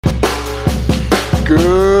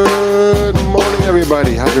Good morning,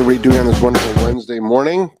 everybody. How's everybody doing on this wonderful Wednesday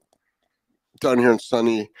morning? Down here in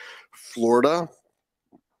sunny Florida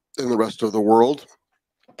and the rest of the world.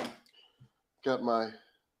 Got my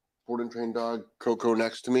board and train dog, Coco,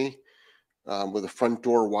 next to me with the front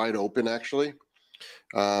door wide open, actually,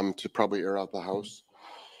 to probably air out the house.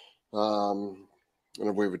 And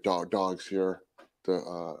we have dogs here,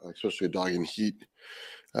 especially a dog in heat,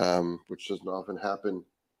 which doesn't often happen.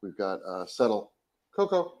 We've got Settle.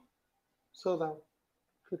 Coco, settle down.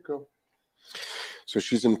 Good girl. So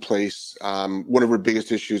she's in place. One of her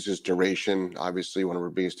biggest issues is duration. Obviously, one of her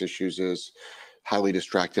biggest issues is highly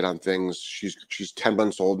distracted on things. She's 10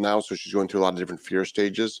 months old now, so she's going through a lot of different fear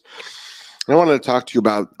stages. And I wanted to talk to you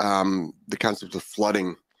about the concept of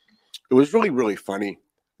flooding. It was really, really funny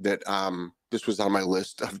that this was on my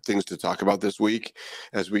list of things to talk about this week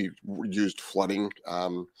as we used flooding.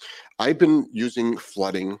 I've been using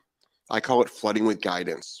flooding. I call it flooding with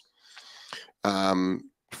guidance.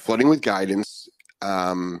 Flooding with guidance.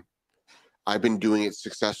 I've been doing it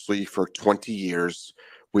successfully for 20 years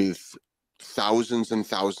with thousands and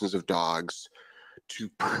thousands of dogs to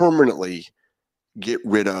permanently get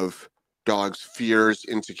rid of dogs' fears,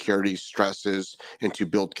 insecurities, stresses, and to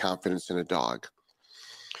build confidence in a dog.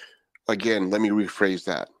 Again, let me rephrase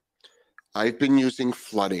that. I've been using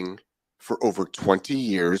flooding for over 20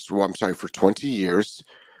 years. For 20 years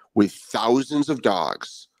with thousands of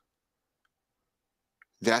dogs.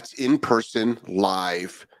 That's in person,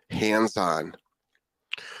 live, hands-on,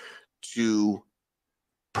 to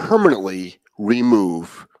permanently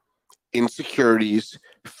remove insecurities,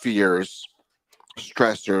 fears,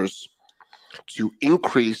 stressors, to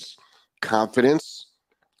increase confidence,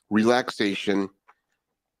 relaxation,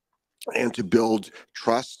 and to build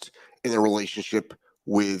trust in a relationship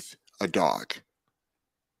with a dog.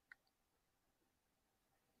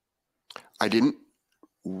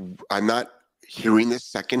 I'm not hearing this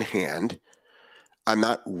secondhand. I'm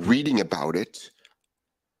not reading about it.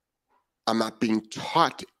 I'm not being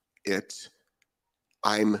taught it.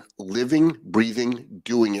 I'm living, breathing,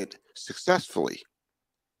 doing it successfully.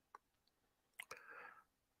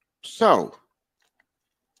 So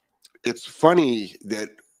it's funny that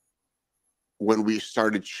when we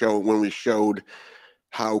showed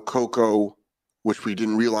how Coco, which we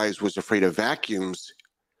didn't realize was afraid of vacuums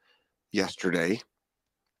yesterday,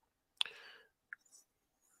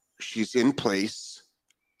 she's in place,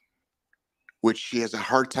 which she has a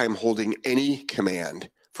hard time holding any command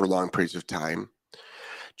for long periods of time.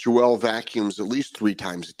 Joelle vacuums at least 3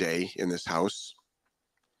 times a day in this house.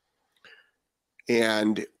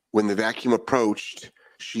 And when the vacuum approached,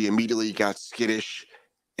 she immediately got skittish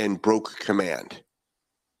and broke command.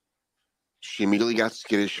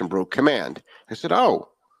 I said, oh,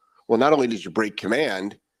 well, not only did you break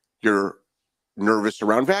command, you're nervous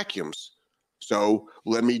around vacuums. So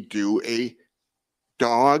let me do a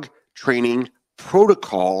dog training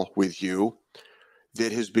protocol with you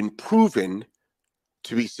that has been proven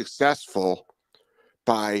to be successful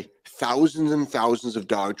by thousands and thousands of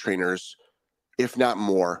dog trainers, if not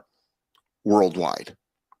more, worldwide.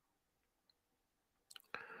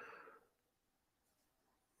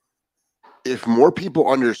 If more people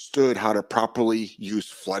understood how to properly use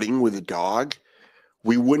flooding with a dog,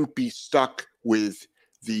 we wouldn't be stuck with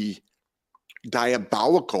the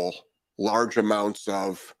diabolical large amounts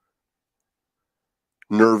of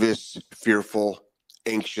nervous, fearful,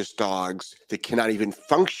 anxious dogs that cannot even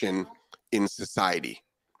function in society.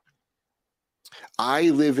 I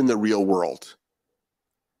live in the real world.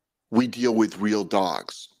 We deal with real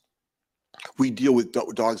dogs. We deal with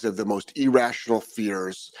dogs that have the most irrational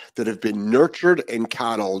fears that have been nurtured and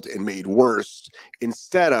coddled and made worse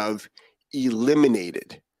instead of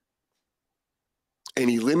eliminated. And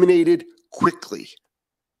eliminated quickly.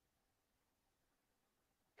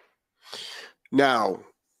 Now,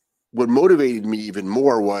 what motivated me even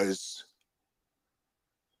more was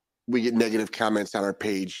we get negative comments on our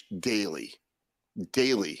page daily,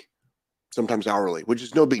 sometimes hourly, which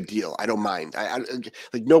is no big deal. I don't mind. I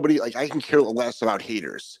can care less about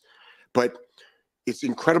haters, but it's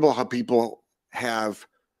incredible how people have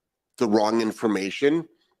the wrong information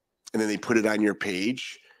and then they put it on your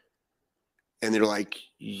page and they're like,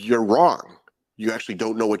 you're wrong. You actually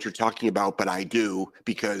don't know what you're talking about, but I do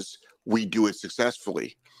because we do it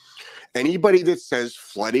successfully. Anybody that says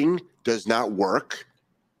flooding does not work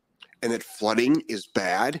and that flooding is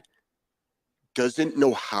bad doesn't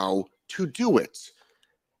know how to do it,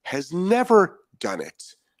 has never done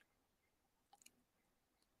it,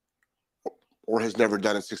 or has never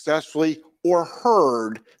done it successfully, or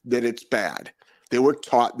heard that it's bad. They were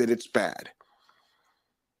taught that it's bad.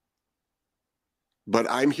 But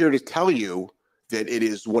I'm here to tell you that it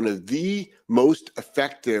is one of the most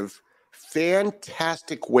effective,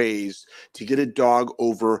 fantastic ways to get a dog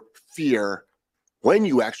over fear when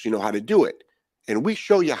you actually know how to do it. And we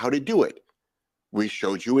show you how to do it. We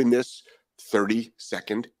showed you in this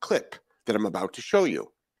 30-second clip that I'm about to show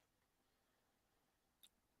you.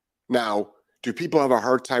 Now, do people have a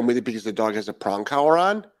hard time with it because the dog has a prong collar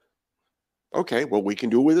on? Okay, well, we can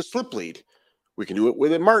do it with a slip lead. We can do it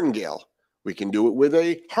with a martingale. We can do it with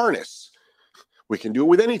a harness. We can do it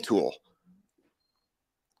with any tool.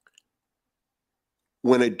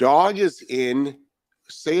 When a dog is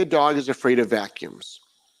say a dog is afraid of vacuums,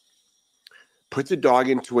 put the dog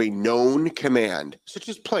into a known command, such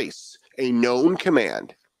as place, a known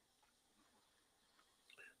command.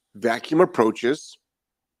 Vacuum approaches,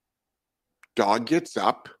 dog gets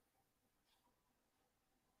up,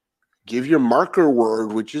 give your marker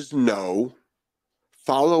word, which is no,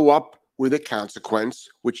 follow up with a consequence,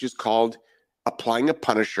 which is called applying a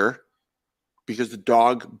punisher, because the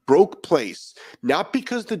dog broke place. Not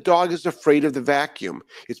because the dog is afraid of the vacuum.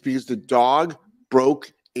 It's because the dog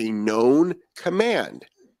broke a known command.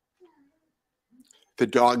 The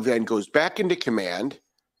dog then goes back into command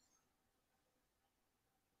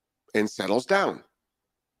and settles down.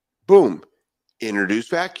 Boom, introduce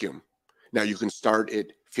vacuum. Now you can start at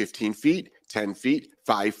 15 feet, 10 feet,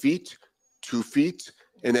 5 feet, 2 feet,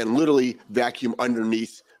 and then literally vacuum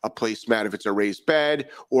underneath a placemat if it's a raised bed,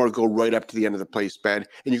 or go right up to the end of the place bed.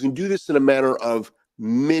 And you can do this in a matter of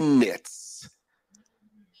minutes,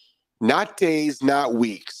 not days, not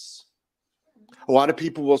weeks. A lot of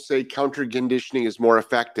people will say counter conditioning is more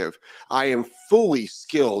effective. I am fully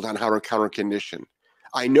skilled on how to counter condition.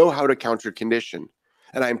 I know how to counter condition.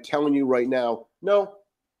 And I'm telling you right now, no.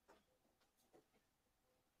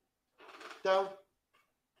 No.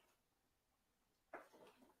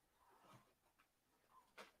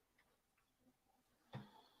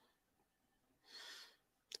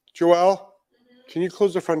 Joelle, can you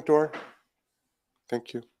close the front door?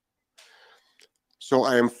 Thank you. So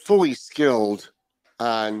I am fully skilled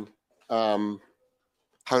on how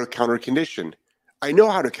to counter condition. I know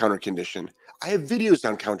how to counter condition. I have videos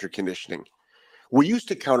on counter conditioning. We used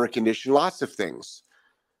to counter condition lots of things,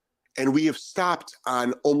 and we have stopped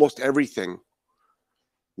on almost everything.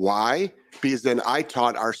 Why? Because then I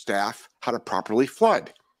taught our staff how to properly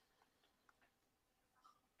flood.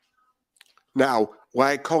 Now,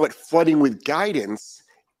 why I call it flooding with guidance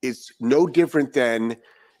is no different than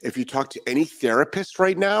if you talk to any therapist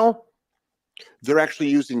right now, they're actually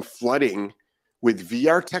using flooding with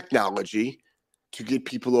VR technology to get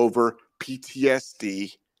people over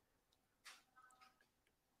PTSD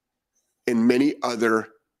and many other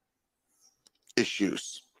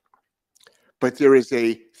issues. But there is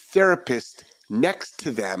a therapist next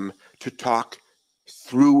to them to talk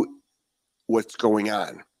through what's going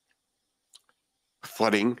on.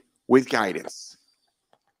 Flooding with guidance.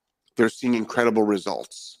 They're seeing incredible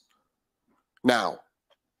results. Now,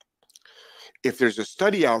 if there's a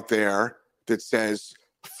study out there that says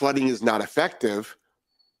flooding is not effective,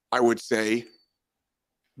 I would say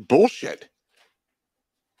bullshit.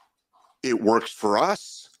 It works for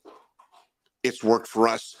us. It's worked for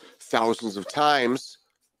us thousands of times.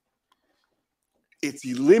 It's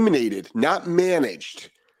eliminated, not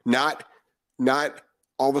managed, not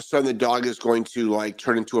all of a sudden the dog is going to like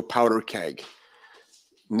turn into a powder keg,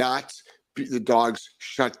 not the dog's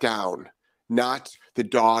shut down, not the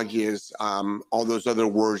dog is all those other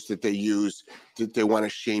words that they use that they want to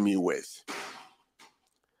shame you with.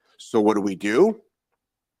 So what do?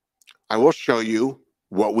 I will show you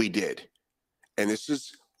what we did. And this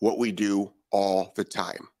is what we do all the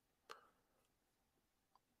time.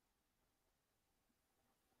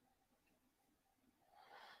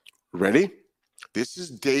 Ready? This is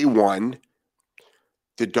day one.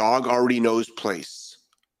 The dog already knows place.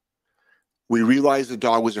 We realized the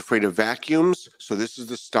dog was afraid of vacuums, so this is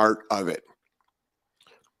the start of it.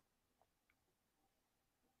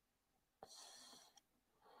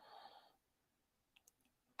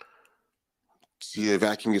 See, the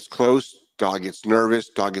vacuum gets close, dog gets nervous,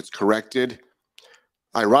 dog gets corrected.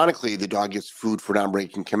 Ironically, the dog gets food for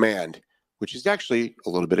non-breaking command, which is actually a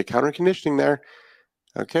little bit of counter conditioning there.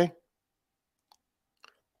 Okay.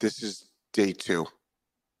 This is day two.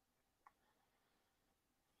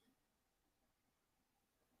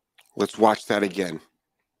 Let's watch that again.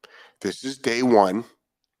 This is day one.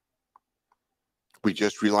 We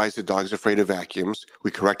just realized the dog's afraid of vacuums. We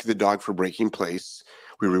corrected the dog for breaking place.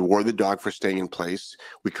 We reward the dog for staying in place.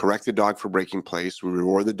 We correct the dog for breaking place. We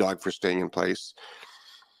reward the dog for staying in place.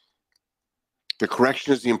 The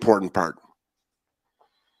correction is the important part.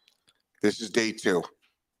 This is day 2.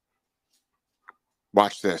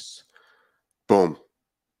 Watch this. Boom.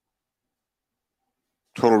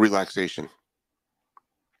 Total relaxation.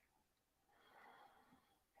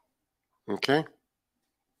 Okay.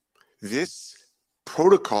 This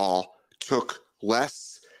protocol took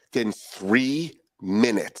less than 3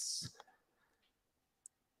 minutes.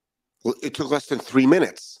 It took less than 3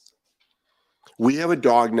 minutes. We have a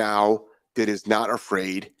dog now that is not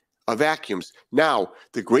afraid of vacuums. Now,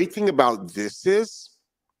 the great thing about this is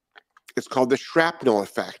it's called the shrapnel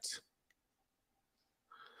effect.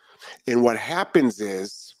 And what happens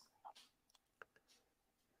is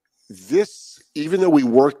this, even though we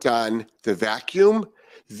worked on the vacuum,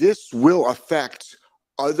 this will affect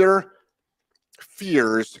other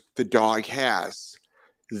fears the dog has.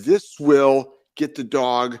 This will get the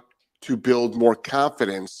dog to build more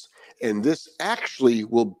confidence, and this actually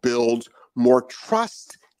will build more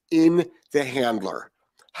trust in the handler.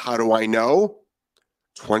 How do I know?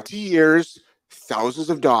 20 years, thousands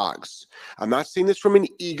of dogs. I'm not saying this from an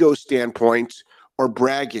ego standpoint or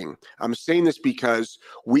bragging. I'm saying this because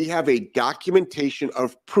we have a documentation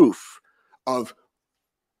of proof of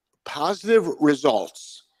positive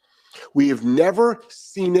results. We have never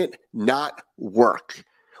seen it not work.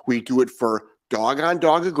 We do it for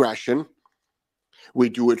dog-on-dog aggression. We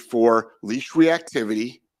do it for leash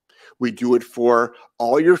reactivity. We do it for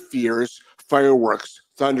all your fears, fireworks,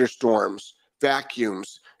 thunderstorms,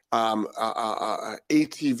 vacuums,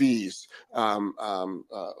 ATVs,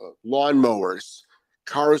 lawnmowers,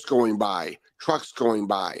 cars going by, trucks going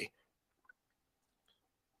by.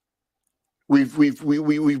 We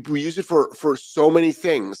use it for so many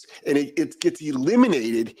things, and it gets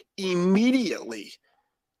eliminated immediately.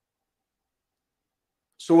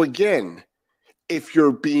 So again, if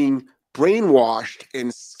you're being brainwashed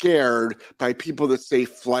and scared by people that say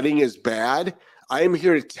flooding is bad, I am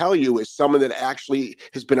here to tell you, as someone that actually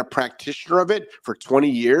has been a practitioner of it for 20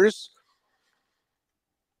 years,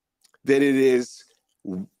 that it is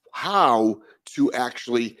how to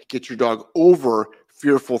actually get your dog over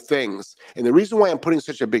fearful things. And the reason why I'm putting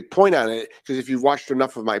such a big point on it, because if you've watched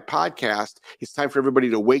enough of my podcast, it's time for everybody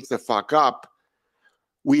to wake the fuck up.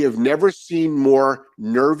 We have never seen more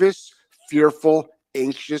nervous, fearful,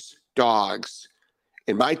 anxious dogs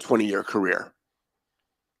in my 20-year career.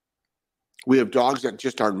 We have dogs that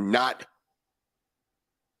just are not,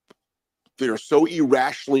 they're so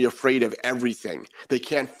irrationally afraid of everything. They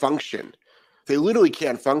can't function. They literally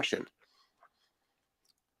can't function.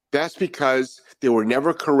 That's because they were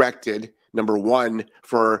never corrected, number one,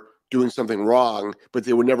 for doing something wrong, but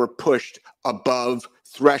they were never pushed above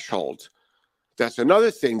threshold. That's another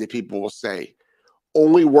thing that people will say.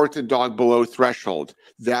 Only work the dog below threshold.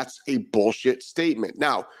 That's a bullshit statement.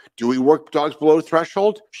 Now, do we work dogs below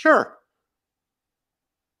threshold? Sure.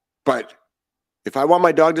 But if I want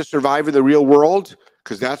my dog to survive in the real world,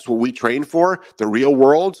 because that's what we train for, the real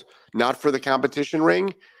world, not for the competition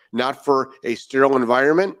ring, not for a sterile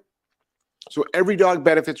environment. So every dog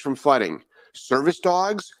benefits from flooding. Service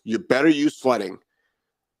dogs, you better use flooding.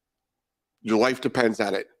 Your life depends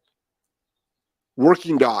on it.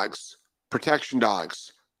 Working dogs, protection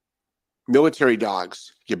dogs, military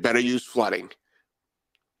dogs, you better use flooding.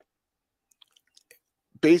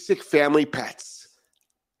 Basic family pets,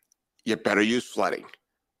 you better use flooding.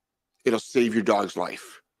 It'll save your dog's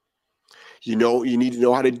life. You need to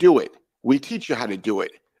know how to do it. We teach you how to do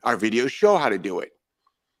it. Our videos show how to do it.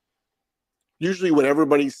 Usually when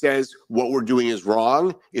everybody says what we're doing is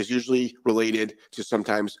wrong, is usually related to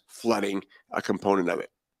sometimes flooding, a component of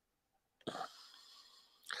it.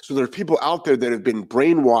 So there are people out there that have been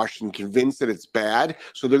brainwashed and convinced that it's bad,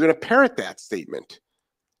 so they're going to parrot that statement.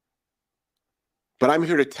 But I'm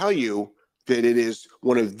here to tell you that it is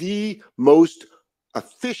one of the most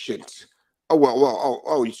efficient.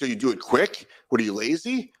 So you do it quick? What, are you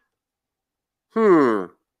lazy?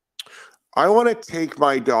 I want to take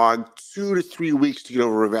my dog 2 to 3 weeks to get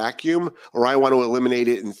over a vacuum, or I want to eliminate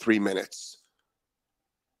it in 3 minutes.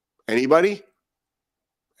 Anybody?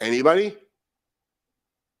 Anybody?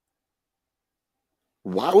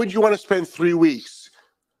 Why would you want to spend 3 weeks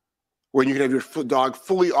when you can have your dog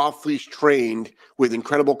fully off-leash trained with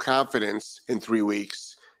incredible confidence in 3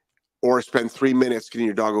 weeks, or spend 3 minutes getting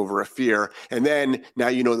your dog over a fear, and then now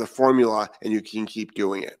you know the formula and you can keep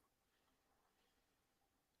doing it?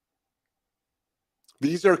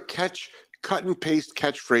 These are cut and paste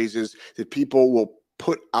catchphrases that people will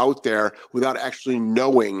put out there without actually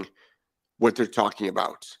knowing what they're talking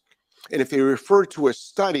about. And if they refer to a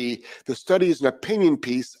study, the study is an opinion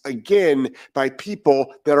piece, again, by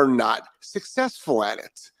people that are not successful at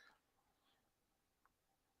it.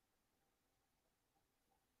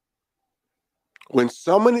 When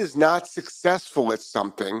someone is not successful at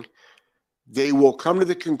something, they will come to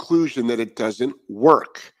the conclusion that it doesn't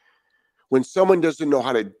work. When someone doesn't know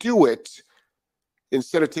how to do it,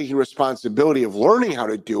 instead of taking responsibility of learning how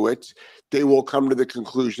to do it, they will come to the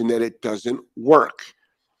conclusion that it doesn't work.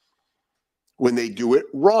 When they do it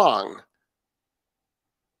wrong,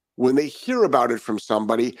 when they hear about it from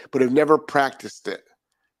somebody but have never practiced it.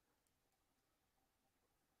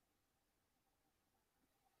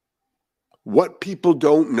 What people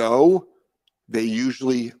don't know, they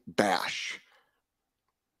usually bash.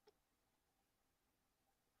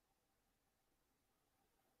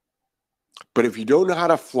 But if you don't know how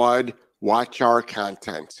to flood, watch our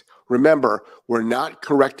content. Remember, we're not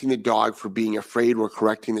correcting the dog for being afraid. We're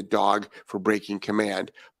correcting the dog for breaking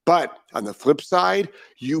command. But on the flip side,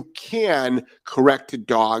 you can correct a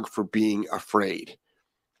dog for being afraid.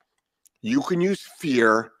 You can use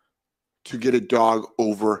fear to get a dog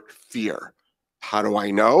over fear. How do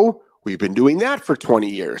I know? We've been doing that for 20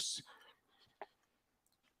 years.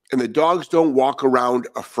 And the dogs don't walk around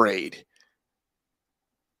afraid.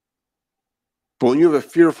 But when you have a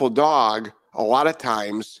fearful dog, a lot of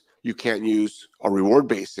times you can't use a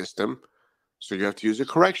reward-based system, so you have to use a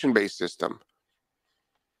correction-based system.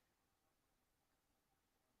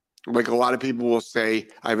 Like a lot of people will say,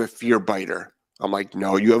 I have a fear biter. I'm like,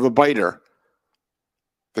 no, you have a biter.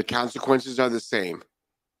 The consequences are the same.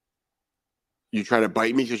 You try to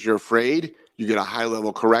bite me because you're afraid, you get a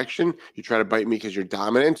high-level correction. You try to bite me because you're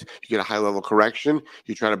dominant, you get a high-level correction.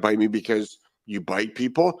 You try to bite me because you bite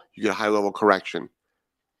people, you get a high-level correction.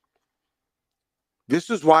 This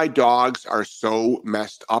is why dogs are so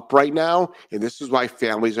messed up right now, and this is why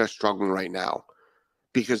families are struggling right now.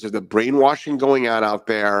 Because of the brainwashing going on out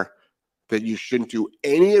there that you shouldn't do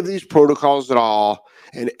any of these protocols at all,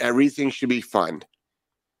 and everything should be fun.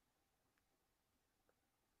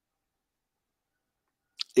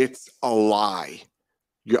 It's a lie.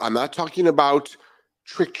 I'm not talking about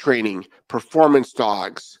trick training, performance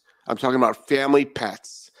dogs. I'm talking about family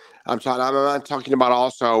pets. I'm not talking about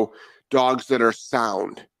also dogs that are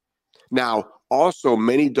sound. Now, also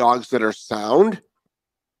many dogs that are sound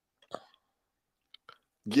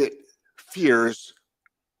get fears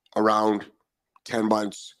around 10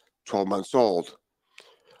 months, 12 months old.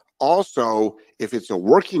 Also, if it's a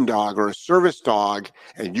working dog or a service dog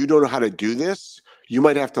and you don't know how to do this, you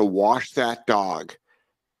might have to wash that dog.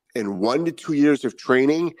 And 1 to 2 years of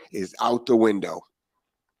training is out the window.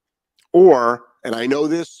 Or, and I know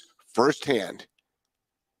this firsthand,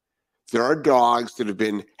 there are dogs that have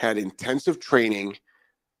had intensive training,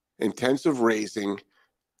 intensive raising,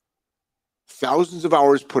 thousands of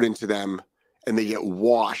hours put into them, and they get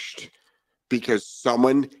washed because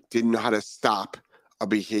someone didn't know how to stop a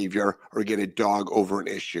behavior or get a dog over an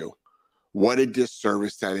issue. What a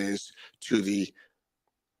disservice that is to the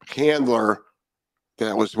handler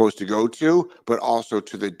that was supposed to go to, but also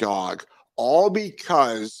to the dog. All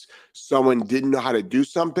because someone didn't know how to do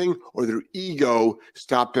something, or their ego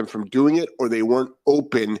stopped them from doing it, or they weren't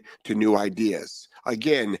open to new ideas.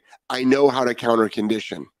 Again, I know how to counter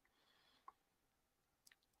condition.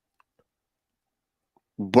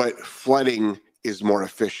 But flooding is more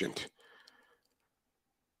efficient.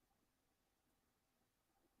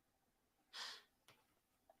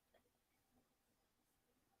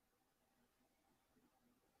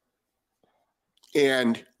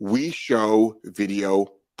 And we show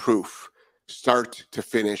video proof, start to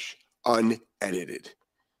finish, unedited.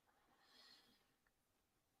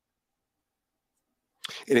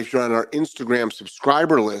 And if you're on our Instagram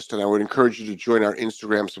subscriber list, and I would encourage you to join our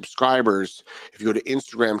Instagram subscribers, if you go to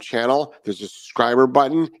Instagram channel, there's a subscriber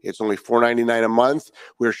button. It's only $4.99 a month.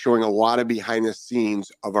 We're showing a lot of behind the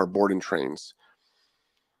scenes of our board and trains.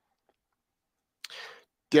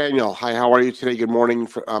 Daniel, hi, how are you today? Good morning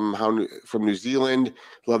from New Zealand.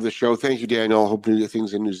 Love the show. Thank you, Daniel. Hope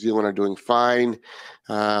things in New Zealand are doing fine.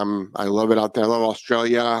 I love it out there. I love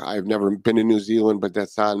Australia. I've never been to New Zealand, but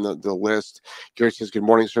that's on the list. Garrett says, good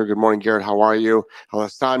morning, sir. Good morning, Garrett. How are you?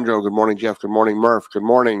 Alessandro, good morning, Jeff. Good morning, Murph. Good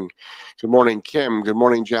morning. Good morning, Kim. Good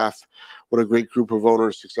morning, Jeff. What a great group of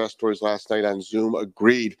owners, success stories last night on Zoom.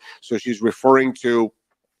 Agreed. So she's referring to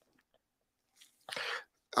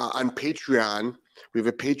on Patreon. We have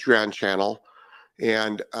a Patreon channel,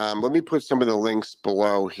 and let me put some of the links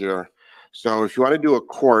below here. So if you want to do a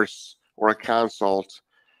course or a consult,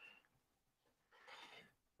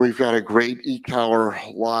 we've got a great e-collar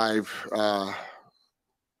live.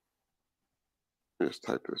 Just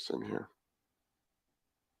type this in here.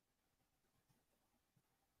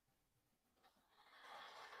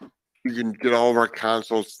 You can get all of our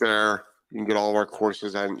consults there. You can get all of our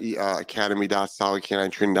courses on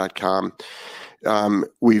academy.solidcaninetraining.com.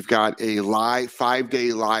 We've got a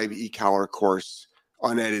 5-day live e-collar course,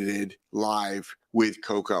 unedited, live with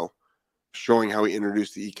Coco, showing how we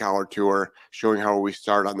introduced the e-collar to her, showing how we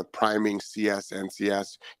start on the priming CS,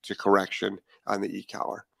 NCS to correction on the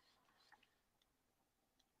e-collar.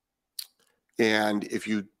 And if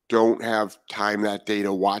you don't have time that day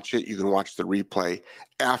to watch it, you can watch the replay.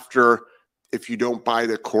 If you don't buy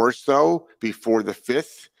the course, though, before the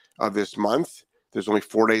 5th of this month, there's only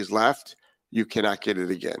 4 days left, you cannot get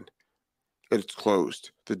it again. It's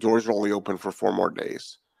closed. The doors are only open for 4 more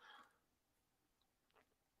days.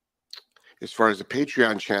 As far as the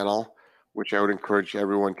Patreon channel, which I would encourage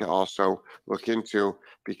everyone to also look into,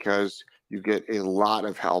 because you get a lot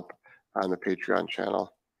of help on the Patreon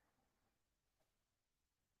channel.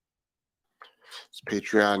 It's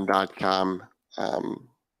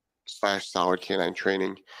patreon.com/Solid Canine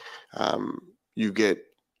Training. You get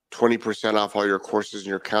 20% off all your courses and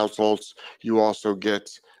your consults. You also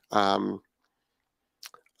get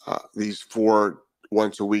these 4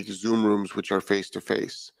 once-a-week Zoom rooms, which are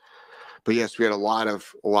face-to-face. But yes, we had a lot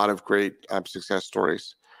of great success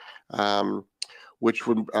stories. So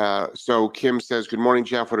Kim says, "Good morning,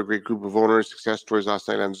 Jeff. What a great group of owners. Success stories last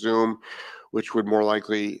night on Zoom, which would more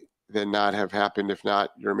likely than not have happened if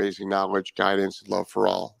not your amazing knowledge, guidance, and love for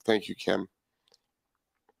all." Thank you, Kim.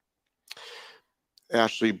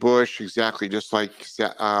 Ashley Bush, exactly, just like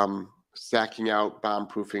sacking out,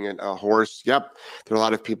 bomb-proofing a horse. Yep, there are a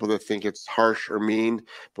lot of people that think it's harsh or mean,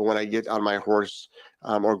 but when I get on my horse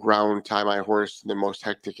or ground, tie my horse in the most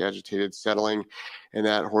hectic, agitated settling, and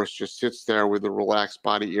that horse just sits there with a relaxed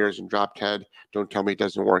body, ears, and dropped head, don't tell me it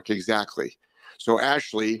doesn't work. Exactly. So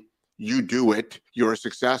Ashley, you do it, you're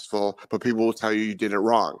successful, but people will tell you you did it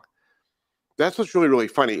wrong. That's what's really, really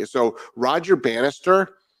funny. So Roger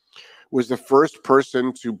Bannister was the first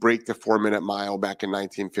person to break the 4-minute mile back in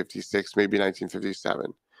 1956, maybe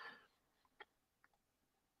 1957.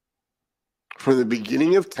 From the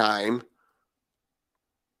beginning of time,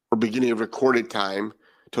 or beginning of recorded time,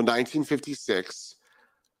 till 1956,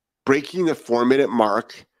 breaking the 4-minute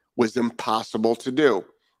mark was impossible to do.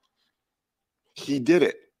 He did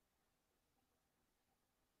it.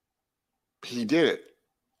 He did it.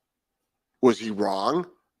 Was he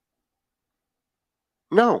wrong?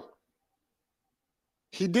 No.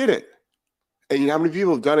 He did it. And you know how many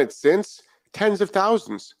people have done it since? Tens of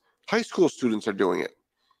thousands. High school students are doing it.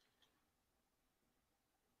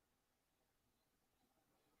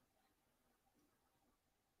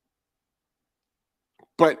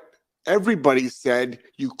 But everybody said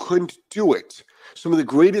you couldn't do it. Some of the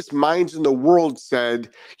greatest minds in the world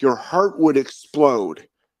said your heart would explode.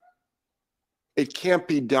 It can't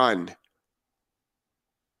be done.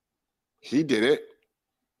 He did it.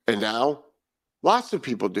 And now lots of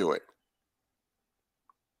people do it.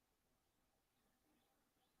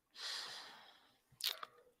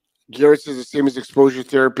 Garrett says the same as exposure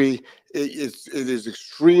therapy. It is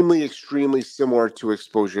extremely, extremely similar to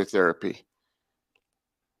exposure therapy.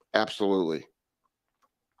 Absolutely.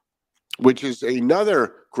 Which is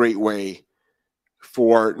another great way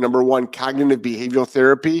for, number one, cognitive behavioral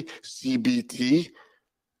therapy, CBT,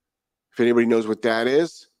 if anybody knows what that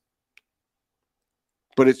is.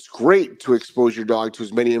 But it's great to expose your dog to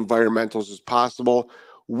as many environmentals as possible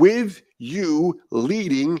with you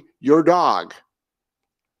leading your dog.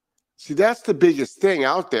 See, that's the biggest thing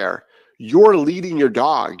out there. You're leading your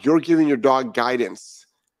dog. You're giving your dog guidance.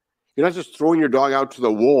 You're not just throwing your dog out to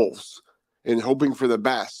the wolves and hoping for the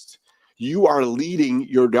best. You are leading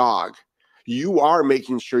your dog. You are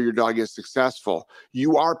making sure your dog is successful.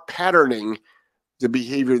 You are patterning the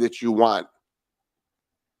behavior that you want.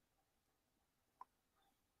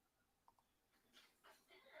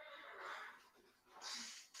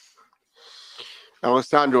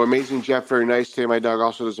 Alessandro, amazing, Jeff. Very nice today. My dog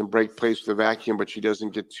also doesn't break place with the vacuum, but she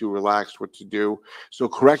doesn't get too relaxed. What to do? So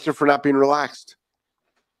correct her for not being relaxed.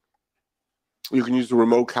 You can use the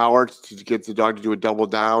remote collar to get the dog to do a double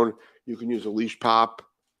down. You can use a leash pop.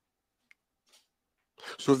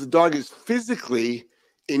 So if the dog is physically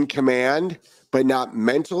in command, but not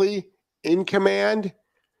mentally in command,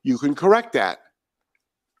 you can correct that.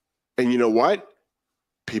 And you know what?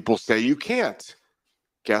 People say you can't.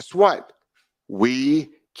 Guess what?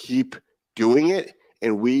 We keep doing it,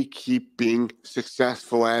 and we keep being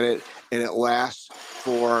successful at it, and it lasts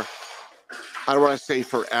for, I don't want to say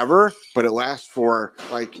forever, but it lasts for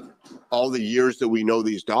like all the years that we know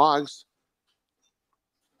these dogs.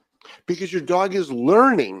 Because your dog is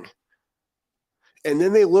learning, and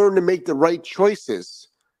then they learn to make the right choices.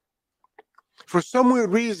 For some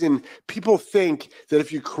weird reason, people think that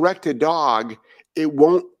if you correct a dog, it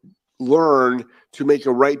won't learn to make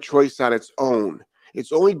a right choice on its own.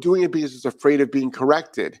 It's only doing it because it's afraid of being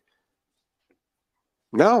corrected.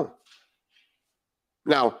 No.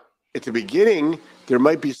 Now, at the beginning, there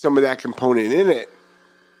might be some of that component in it,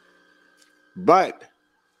 but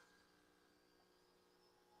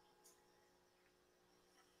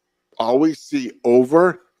always see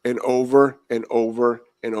over and over and over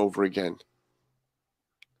and over again.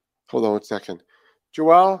 Hold on 1 second.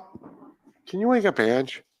 Joelle, can you wake up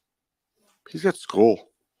Ange? He's at school.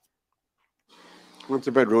 Went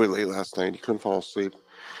to bed really late last night. He couldn't fall asleep.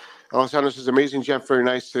 Alessandro says, amazing, Jeff. Very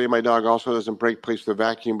nice today. My dog also doesn't break place with the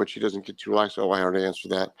vacuum, but she doesn't get too relaxed. Oh, I already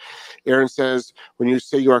answered that. Aaron says, when you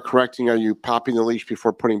say you are correcting, are you popping the leash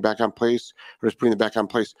before putting back on place or just putting it back on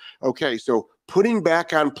place? Okay, so putting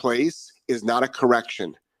back on place is not a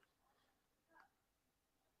correction.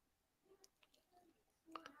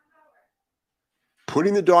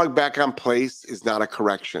 Putting the dog back on place is not a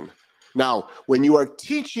correction. Now, when you are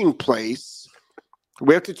teaching place,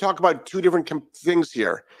 we have to talk about two different things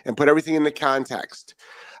here and put everything in the context.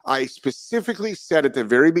 I specifically said at the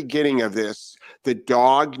very beginning of this, the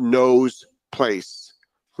dog knows place.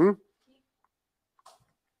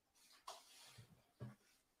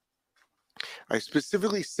 I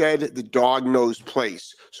specifically said the dog knows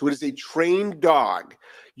place. So it is a trained dog.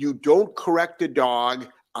 You don't correct the dog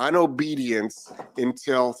on obedience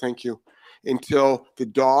until the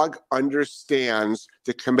dog understands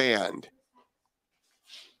the command.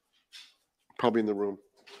 Probably in the room.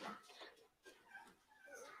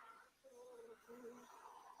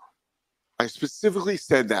 I specifically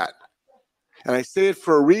said that. And I say it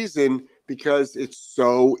for a reason because it's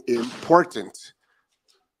so important.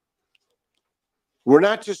 We're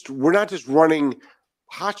not just running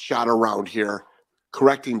hotshot around here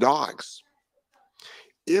correcting dogs.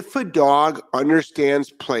 If a dog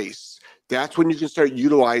understands place, that's when you can start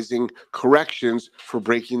utilizing corrections for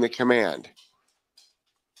breaking the command.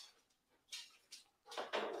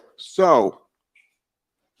 So,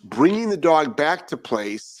 bringing the dog back to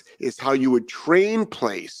place is how you would train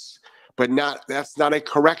place, but that's not a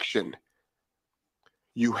correction.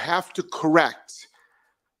 You have to correct.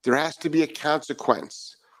 There has to be a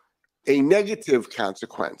consequence, a negative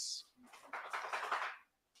consequence.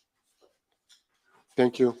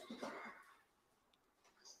 Thank you.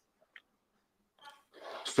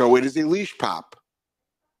 So it is a leash pop.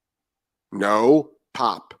 No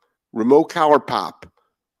pop. Remote collar pop.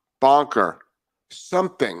 Bonker.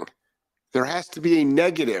 Something. There has to be a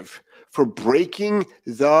negative for breaking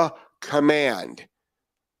the command.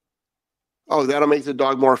 Oh, that'll make the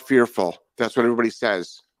dog more fearful. That's what everybody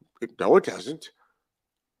says. No, it doesn't.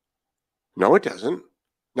 No, it doesn't.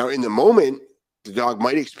 Now, in the moment, the dog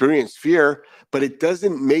might experience fear, but it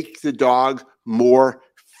doesn't make the dog more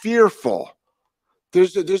fearful.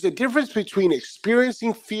 There's a difference between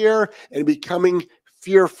experiencing fear and becoming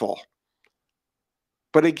fearful.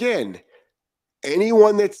 But again,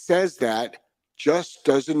 anyone that says that just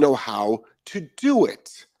doesn't know how to do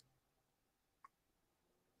it.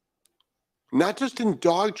 Not just in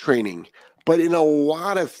dog training, but in a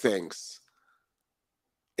lot of things.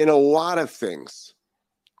 In a lot of things.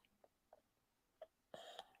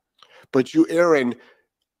 But you, Aaron,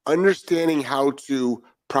 understanding how to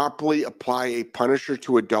properly apply a punisher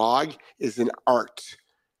to a dog is an art.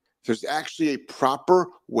 There's actually a proper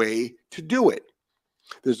way to do it.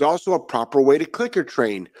 There's also a proper way to clicker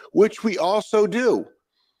train, which we also do.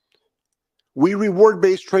 We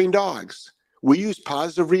reward-based train dogs. We use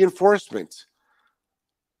positive reinforcement.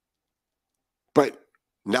 But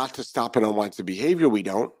not to stop an unwanted behavior, we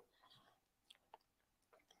don't.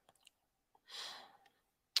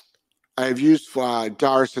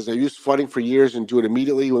 Dar says, I used flooding for years and do it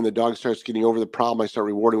immediately. When the dog starts getting over the problem, I start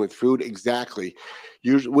rewarding with food. Exactly.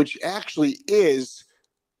 Which actually is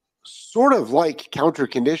sort of like counter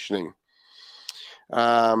conditioning.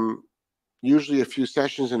 Usually a few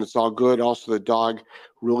sessions and it's all good. Also, the dog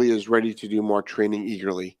really is ready to do more training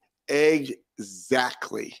eagerly.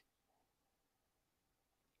 Exactly.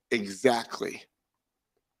 Exactly.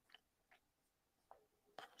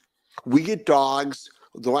 We get dogs.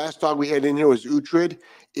 The last dog we had in here was Uhtred.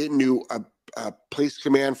 It knew a place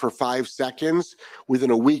command for 5 seconds.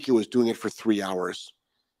 Within a week, it was doing it for 3 hours.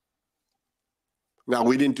 Now,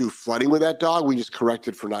 we didn't do flooding with that dog. We just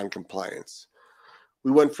corrected for noncompliance.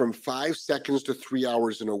 We went from 5 seconds to 3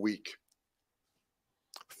 hours in a week.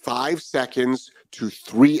 5 seconds to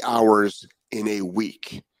 3 hours in a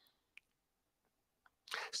week.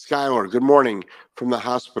 Skylar, good morning from the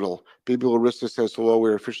hospital. Baby Larissa says hello.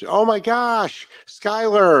 We're officially. Oh my gosh,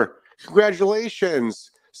 Skylar,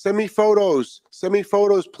 congratulations. Send me photos. Send me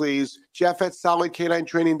photos, please.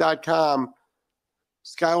 Jeff@solidk9training.com.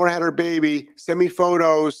 Skylar had her baby. Send me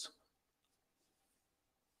photos.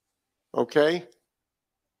 Okay?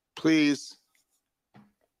 Please.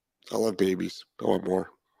 I love babies. I want more.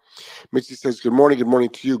 Mitzi says, good morning. Good morning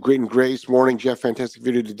to you. Great and grace. Morning, Jeff. Fantastic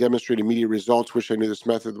video to demonstrate immediate results. Wish I knew this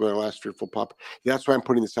method with my last fearful pup. That's why I'm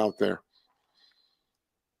putting this out there.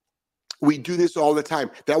 We do this all the time.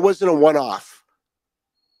 That wasn't a one-off.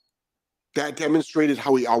 That demonstrated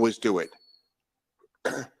how we always do it.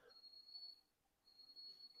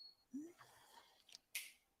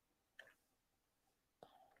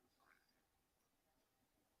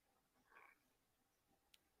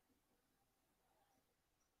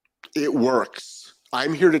 It works.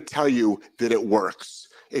 I'm here to tell you that it works.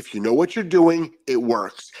 If you know what you're doing, it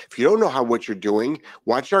works. If you don't know what you're doing,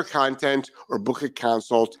 watch our content or book a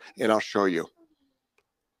consult and I'll show you.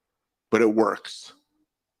 But it works.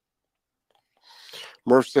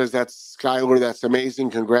 Murph says, that's Skylar. That's amazing.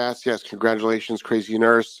 Congrats. Yes, congratulations, Crazy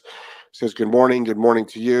Nurse. Says, good morning. Good morning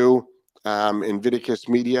to you. Inviticus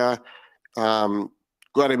Media. Glad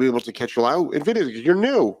to be able to catch you live. Inviticus, you're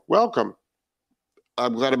new. Welcome.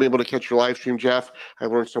 I'm glad to be able to catch your live stream, Jeff.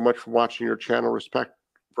 I've learned so much from watching your channel. Respect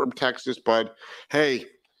from Texas, bud. Hey,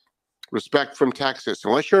 respect from Texas.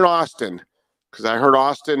 Unless you're in Austin, because I heard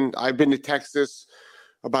Austin. I've been to Texas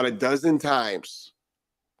about a dozen times.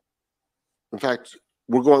 In fact,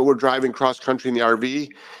 we're driving cross country in the RV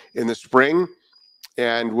in the spring,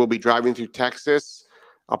 and we'll be driving through Texas.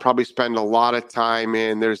 I'll probably spend a lot of time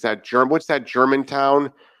in. There's that what's that German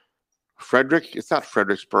town? Frederick? It's not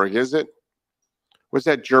Fredericksburg, is it? What's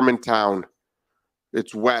that German town?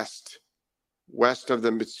 It's west of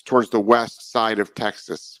them. It's towards the west side of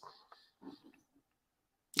Texas.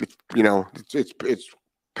 It's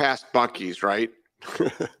past Buc-ee's, right?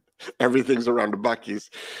 Everything's around the Buc-ee's.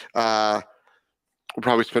 We'll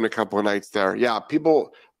probably spend a couple of nights there. Yeah,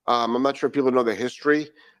 people. I'm not sure if people know the history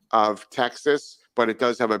of Texas, but it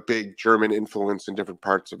does have a big German influence in different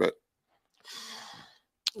parts of it.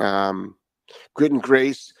 Grit and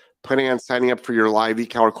Grace. Planning on signing up for your live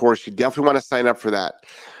e-collar course. You definitely want to sign up for that.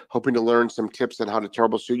 Hoping to learn some tips on how to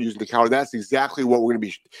troubleshoot using the collar. That's exactly what we're going to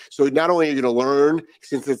be. So not only are you going to learn,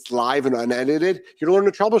 since it's live and unedited, you're going to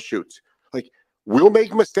learn to troubleshoot. Like, we'll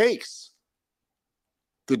make mistakes.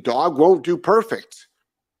 The dog won't do perfect.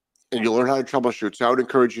 And you'll learn how to troubleshoot. So I would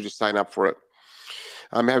encourage you to sign up for it.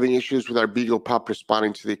 I'm having issues with our Beagle pup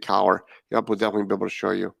responding to the collar. Yep, we'll definitely be able to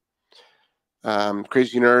show you.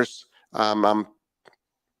 Crazy Nurse.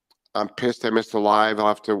 I'm pissed I missed the live. I'll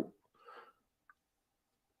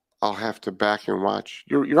have to back and watch.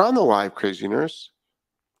 You're on the live, Crazy Nurse.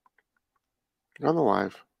 You're on the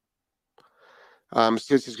live.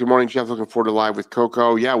 Sid says, good morning, Jeff. Looking forward to live with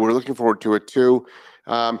Coco. Yeah, we're looking forward to it too.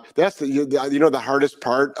 That's the hardest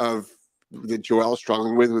part of that Joelle's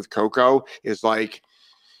struggling with Coco is like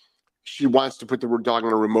she wants to put the dog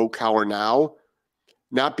on a remote collar now.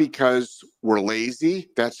 Not because we're lazy.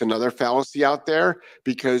 That's another fallacy out there,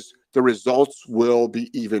 because the results will be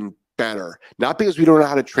even better. Not because we don't know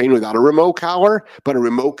how to train without a remote collar, but a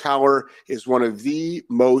remote collar is one of the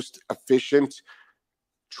most efficient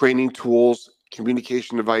training tools,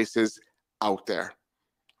 communication devices out there.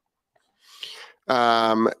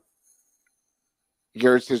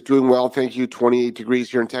 Garrett says, doing well, thank you. 28 degrees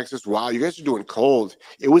here in Texas. Wow, you guys are doing cold.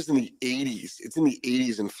 It was in the 80s. It's in the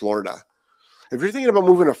 80s in Florida. If you're thinking about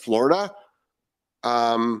moving to Florida,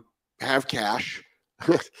 have cash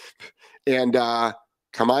and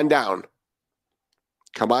come on down.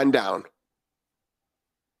 Come on down.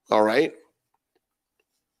 All right?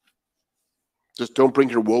 Just don't bring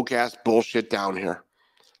your woke ass bullshit down here.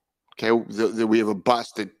 Okay? We have a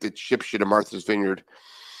bus that ships you to Martha's Vineyard.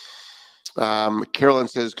 Carolyn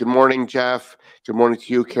says, good morning, Jeff. Good morning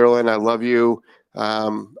to you, Carolyn. I love you.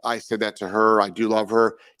 I said that to her. I do love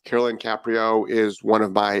her. Carolyn Caprio is one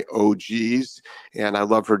of my OGs, and I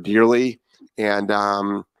love her dearly. And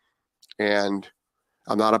I'm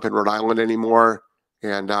not up in Rhode Island anymore.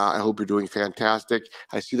 And I hope you're doing fantastic.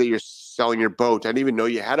 I see that you're selling your boat. I didn't even know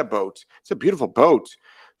you had a boat. It's a beautiful boat.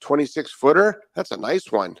 26-footer. That's a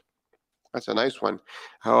nice one. That's a nice one.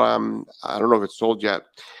 I don't know if it's sold yet.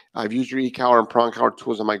 I've used your e-collar and prong collar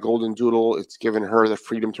tools on my golden doodle. It's given her the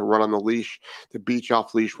freedom to run on the leash, the beach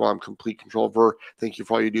off leash while I'm complete control of her. Thank you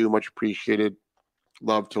for all you do. Much appreciated.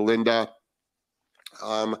 Love to Linda.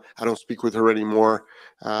 I don't speak with her anymore.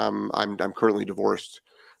 I'm currently divorced.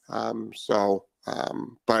 But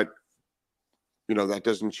that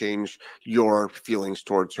doesn't change your feelings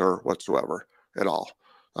towards her whatsoever at all.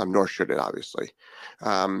 Nor should it, obviously.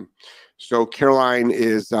 So Caroline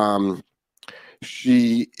is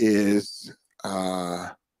She is in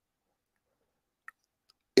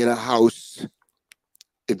a house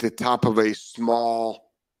at the top of a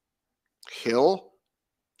small hill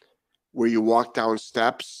where you walk down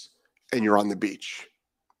steps and you're on the beach.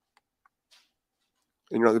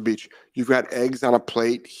 And you're on the beach. You've got eggs on a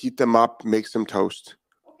plate, heat them up, make some toast.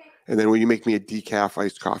 Okay. And then will you make me a decaf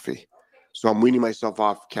iced coffee? So I'm weaning myself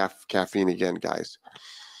off caffeine again, guys.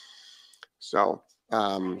 So,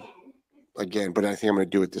 again, but I think I'm going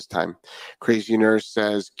to do it this time. Crazy Nurse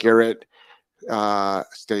says, Garrett,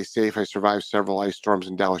 stay safe. I survived several ice storms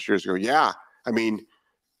in Dallas years ago. Yeah, I mean,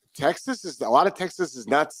 a lot of Texas is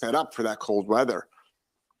not set up for that cold weather.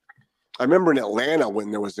 I remember in Atlanta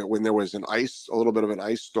when there was a little bit of an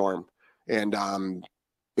ice storm, and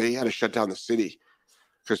they had to shut down the city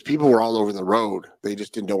because people were all over the road. They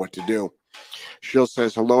just didn't know what to do. Sheil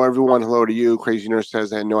says, hello, everyone. Hello to you. Crazy Nurse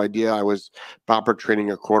says, I had no idea I was bopper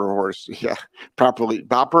training a quarter horse. Yeah, properly.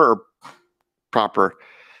 Bopper or proper?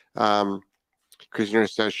 Crazy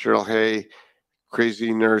Nurse says, Cheryl, hey.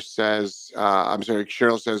 Crazy Nurse says,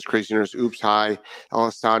 Cheryl says, Crazy Nurse, oops, hi.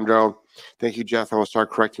 Alessandro, thank you, Jeff. I will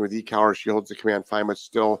start correcting with e-collar. She holds the command fine, but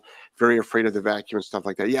still very afraid of the vacuum and stuff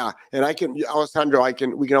like that. Yeah, and Alessandro,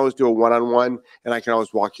 we can always do a one-on-one, and I can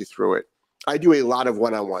always walk you through it. I do a lot of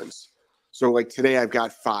one-on-ones. So like today I've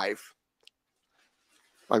got 5.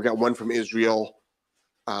 I've got one from Israel,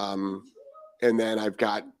 and then I've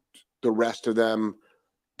got the rest of them.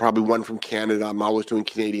 Probably one from Canada. I'm always doing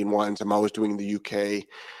Canadian ones. I'm always doing the UK.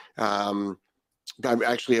 I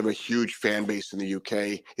actually have a huge fan base in the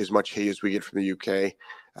UK, as much hate as we get from the UK.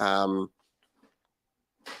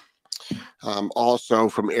 Also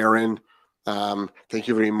from Aaron, thank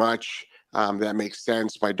you very much. That makes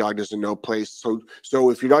sense. My dog doesn't know place. So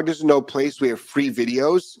if your dog doesn't know place, we have free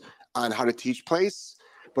videos on how to teach place,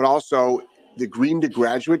 but also the Green to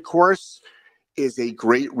Graduate course is a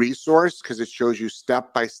great resource because it shows you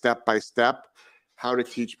step by step by step how to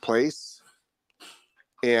teach place,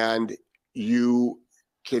 and you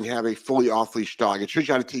can have a fully off-leash dog. It shows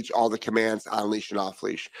you how to teach all the commands on leash and off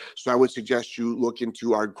leash. So I would suggest you look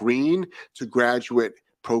into our Green to Graduate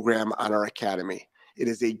program on our academy. It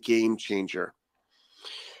is a game changer.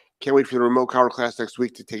 Can't wait for the remote collar class next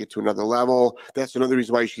week to take it to another level. That's another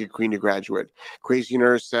reason why you should get Green to Graduate. Crazy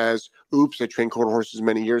Nurse says, oops, I trained quarter horses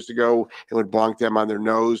many years ago and would bonk them on their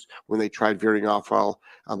nose when they tried veering off while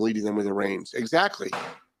I'm leading them with the reins. Exactly.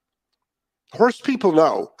 Horse people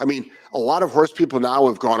know. I mean, a lot of horse people now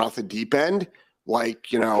have gone off the deep end, like,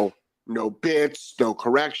 no bits, no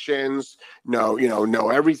corrections, no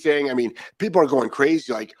everything. I mean, people are going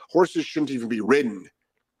crazy. Like, horses shouldn't even be ridden.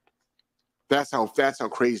 That's how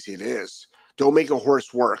crazy it is. Don't make a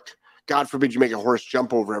horse work. God forbid you make a horse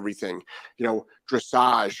jump over everything.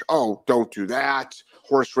 Dressage. Oh, don't do that.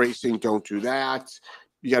 Horse racing. Don't do that.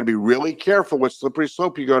 You got to be really careful what slippery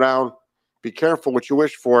slope you go down. Be careful what you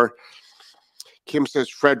wish for. Kim says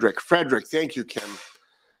Frederick. Frederick. Thank you, Kim.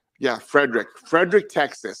 Yeah, Frederick. Frederick,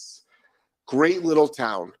 Texas. Great little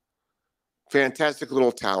town. Fantastic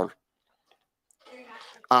little town.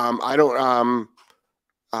 I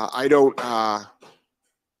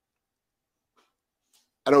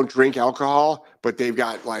don't drink alcohol, but they've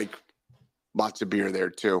got like lots of beer there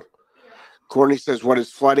too. Courtney says, what is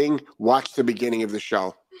flooding? Watch the beginning of the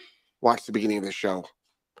show. Watch the beginning of the show.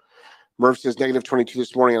 Murph says -22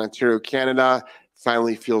 this morning in Ontario, Canada.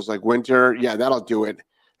 Finally feels like winter. Yeah, that'll do it.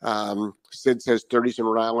 Sid says 30s in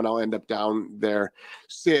Rhode Island. I'll end up down there.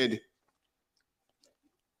 Sid,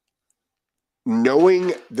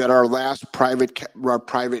 knowing that our last private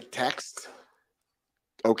text,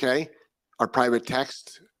 okay, our private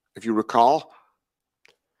text, if you recall,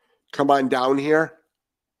 come on down here.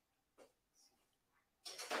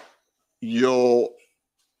 You'll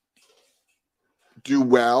do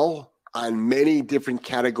well on many different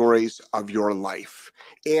categories of your life.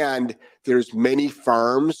 And there's many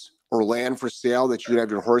farms or land for sale that you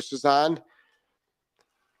have your horses on.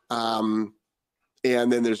 And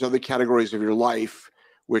then there's other categories of your life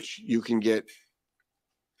which you can get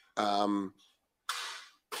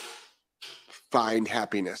find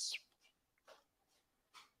happiness.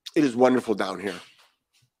 It is wonderful down here.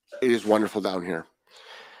 It is wonderful down here.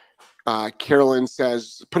 Carolyn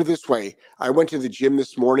says, put it this way. I went to the gym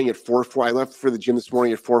this morning at 4:40. I left for the gym this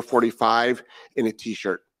morning at 4:45 in a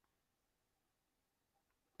t-shirt.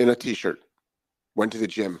 Went to the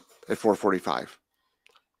gym at 4:45.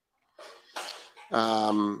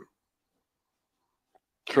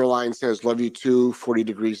 Caroline says, love you too. 40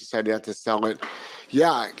 degrees. Decided not to sell it.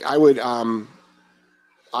 Yeah, I would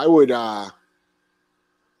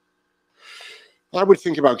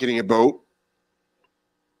think about getting a boat.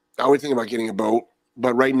 we're thinking about getting a boat,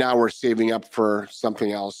 but right now we're saving up for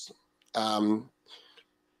something else.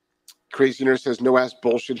 Crazy Nurse says, no ass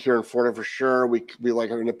bullshit here in Florida for sure. We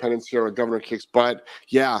like our independence here. Our governor kicks butt.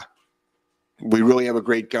 Yeah, we really have a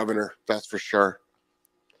great governor. That's for sure.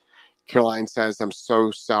 Caroline says, I'm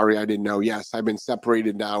so sorry. I didn't know. Yes, I've been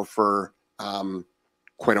separated now for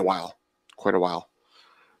quite a while.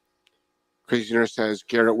 Crazy Nurse says,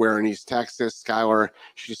 Garrett, where in East Texas? Skylar,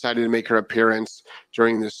 she decided to make her appearance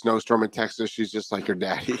during this snowstorm in Texas. She's just like her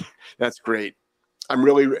daddy. That's great. I'm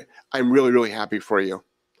really happy for you.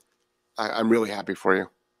 I'm really happy for you.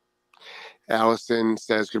 Allison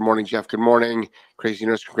says, good morning, Jeff. Good morning. Crazy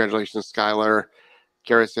Nurse, congratulations, Skylar.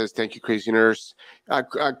 Garrett says, thank you, Crazy Nurse.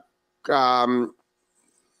 Skylar,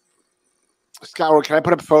 can I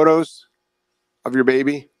put up photos of your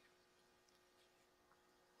baby?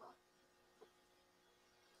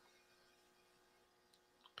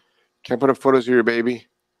 Can I put up photos of your baby?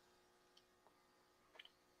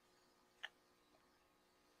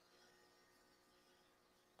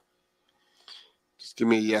 Just give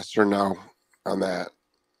me a yes or no on that.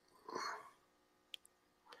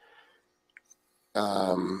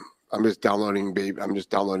 I'm just downloading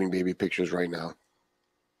baby pictures right now.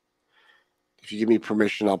 If you give me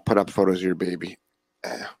permission, I'll put up photos of your baby.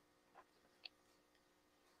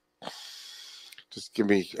 Just give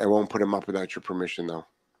me, I won't put them up without your permission though.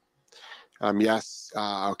 Yes.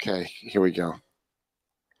 Okay. Here we go.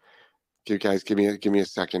 You guys, give me a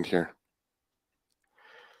second here.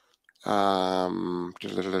 Let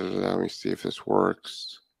me see if this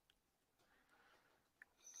works.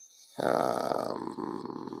 I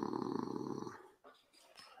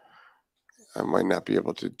might not be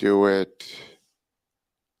able to do it.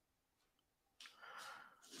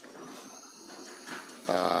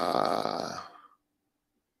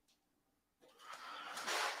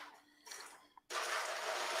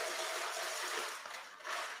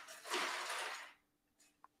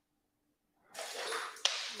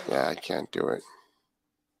 Yeah, I can't do it.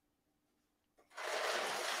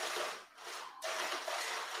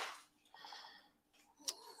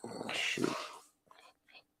 Oh, shoot.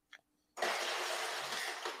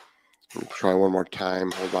 Let me try one more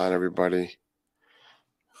time. Hold on, everybody.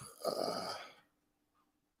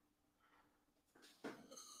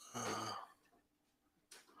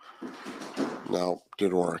 No,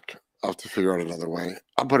 didn't work. I'll have to figure out another way.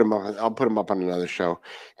 I'll put them up on another show.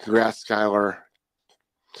 Congrats, Skylar.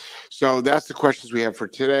 So that's the questions we have for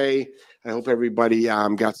today. I hope everybody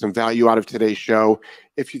got some value out of today's show.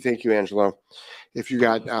 Thank you, Angelo. If you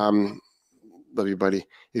got, love you, buddy.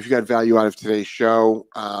 If you got value out of today's show,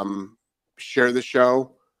 share the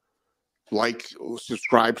show,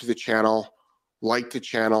 subscribe to the channel, like the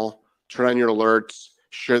channel, turn on your alerts,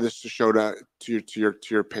 share this show to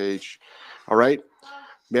your page. All right.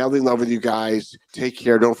 Madly in love with you guys. Take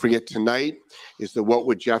care. Don't forget, tonight is the What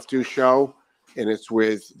Would Jeff Do show, and it's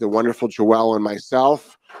with the wonderful Joelle and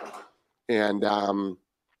myself. And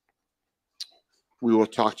we will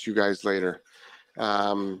talk to you guys later.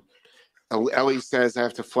 Ellie says, I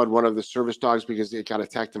have to flood one of the service dogs because it got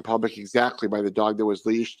attacked in public. Exactly, by the dog that was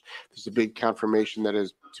leashed. There's a big confirmation that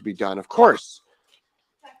is to be done. Of course.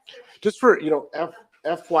 Just for,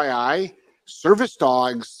 FYI, service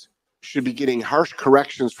dogs should be getting harsh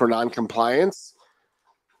corrections for non-compliance.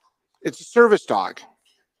 It's a service dog.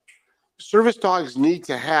 Service dogs need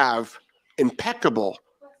to have impeccable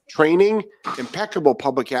training, impeccable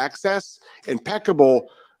public access, impeccable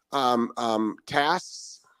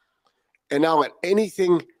tasks, and not let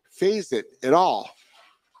anything phase it at all.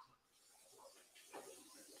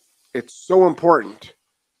 It's so important.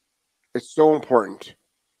 It's so important.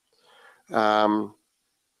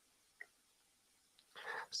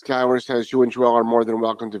 Skylar says, you and Joelle are more than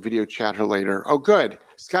welcome to video chat her later. Oh, good.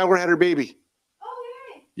 Skylar had her baby.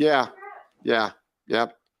 Oh, yay. Yeah.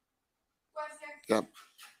 Yep.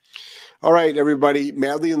 All right, everybody.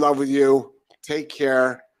 Madly in love with you. Take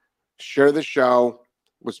care. Share the show.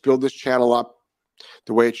 Let's build this channel up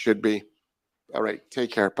the way it should be. All right.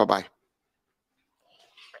 Take care. Bye-bye.